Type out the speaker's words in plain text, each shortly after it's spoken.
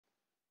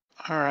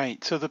All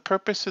right, so the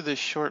purpose of this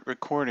short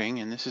recording,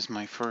 and this is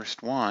my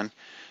first one,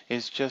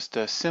 is just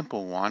a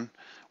simple one.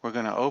 We're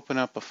going to open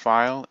up a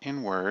file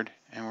in Word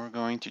and we're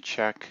going to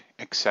check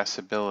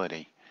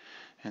accessibility.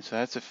 And so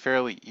that's a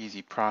fairly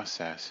easy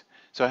process.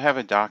 So I have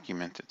a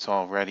document that's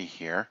already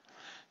here.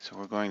 So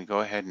we're going to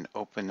go ahead and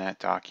open that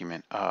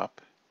document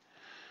up.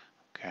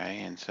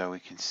 Okay, and so we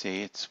can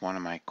see it's one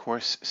of my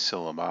course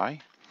syllabi.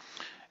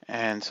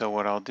 And so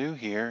what I'll do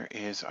here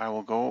is I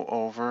will go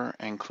over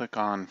and click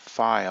on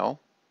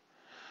File.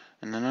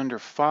 And then under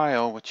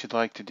File, what you'd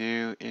like to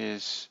do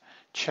is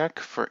check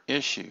for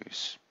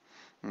issues,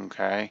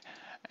 okay?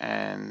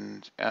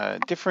 And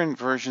different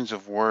versions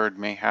of Word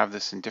may have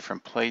this in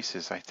different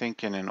places. I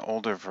think in an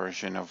older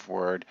version of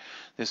Word,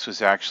 this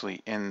was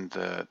actually in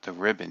the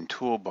ribbon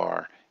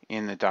toolbar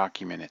in the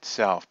document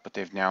itself, but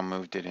they've now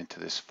moved it into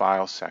this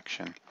File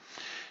section.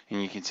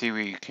 And you can see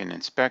where you can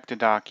inspect a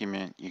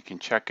document, you can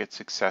check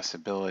its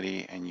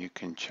accessibility, and you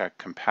can check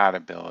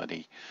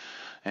compatibility.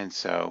 And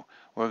so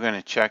we're going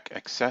to check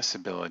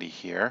accessibility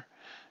here,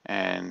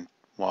 and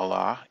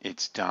voila,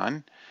 it's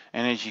done.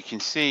 And as you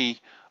can see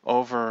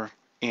over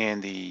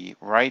in the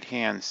right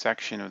hand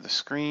section of the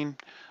screen,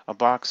 a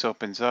box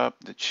opens up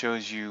that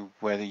shows you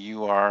whether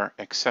you are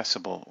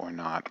accessible or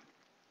not.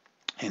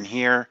 And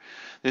here,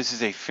 this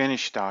is a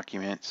finished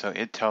document, so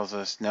it tells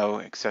us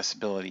no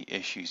accessibility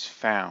issues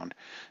found,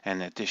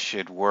 and that this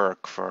should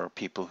work for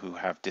people who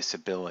have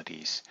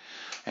disabilities.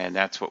 And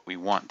that's what we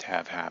want to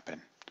have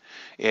happen.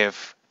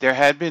 If there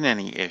had been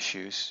any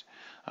issues,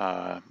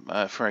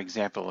 for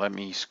example, let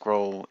me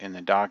scroll in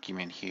the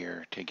document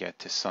here to get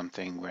to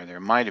something where there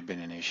might have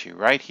been an issue.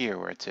 Right here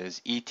where it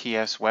says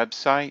ETS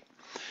website,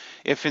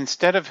 if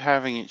instead of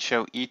having it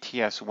show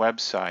ETS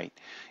website,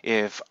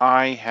 if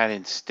I had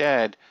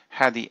instead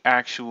had the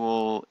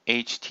actual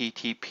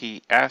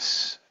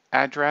HTTPS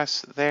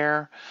address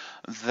there,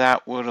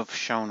 that would have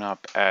shown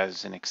up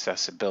as an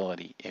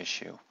accessibility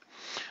issue.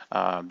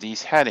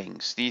 These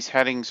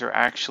headings are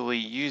actually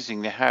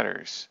using the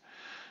headers.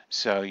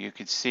 So you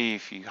could see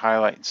if you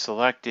highlight and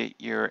select it,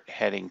 you're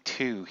heading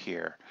 2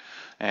 here.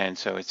 And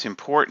so it's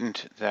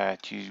important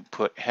that you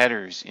put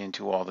headers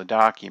into all the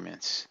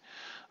documents.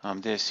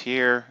 This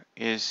here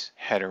is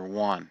header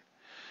 1.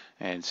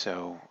 And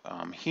so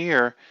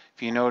here,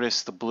 if you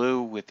notice the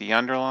blue with the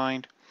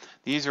underlined,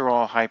 these are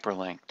all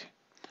hyperlinked.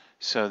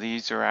 So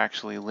these are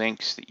actually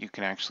links that you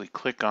can actually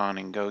click on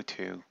and go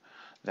to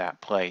that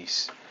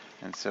place.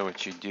 And so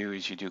what you do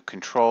is you do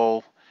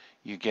Control,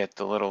 you get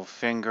the little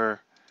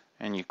finger,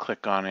 and you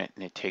click on it,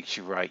 and it takes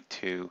you right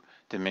to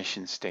the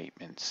mission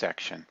statement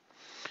section.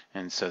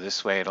 And so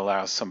this way it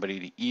allows somebody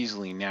to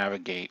easily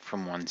navigate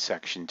from one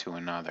section to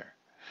another.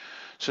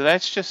 So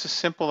that's just a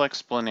simple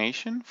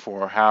explanation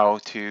for how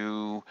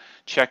to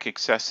check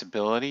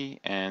accessibility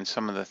and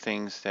some of the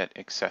things that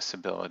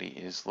accessibility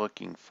is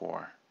looking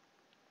for.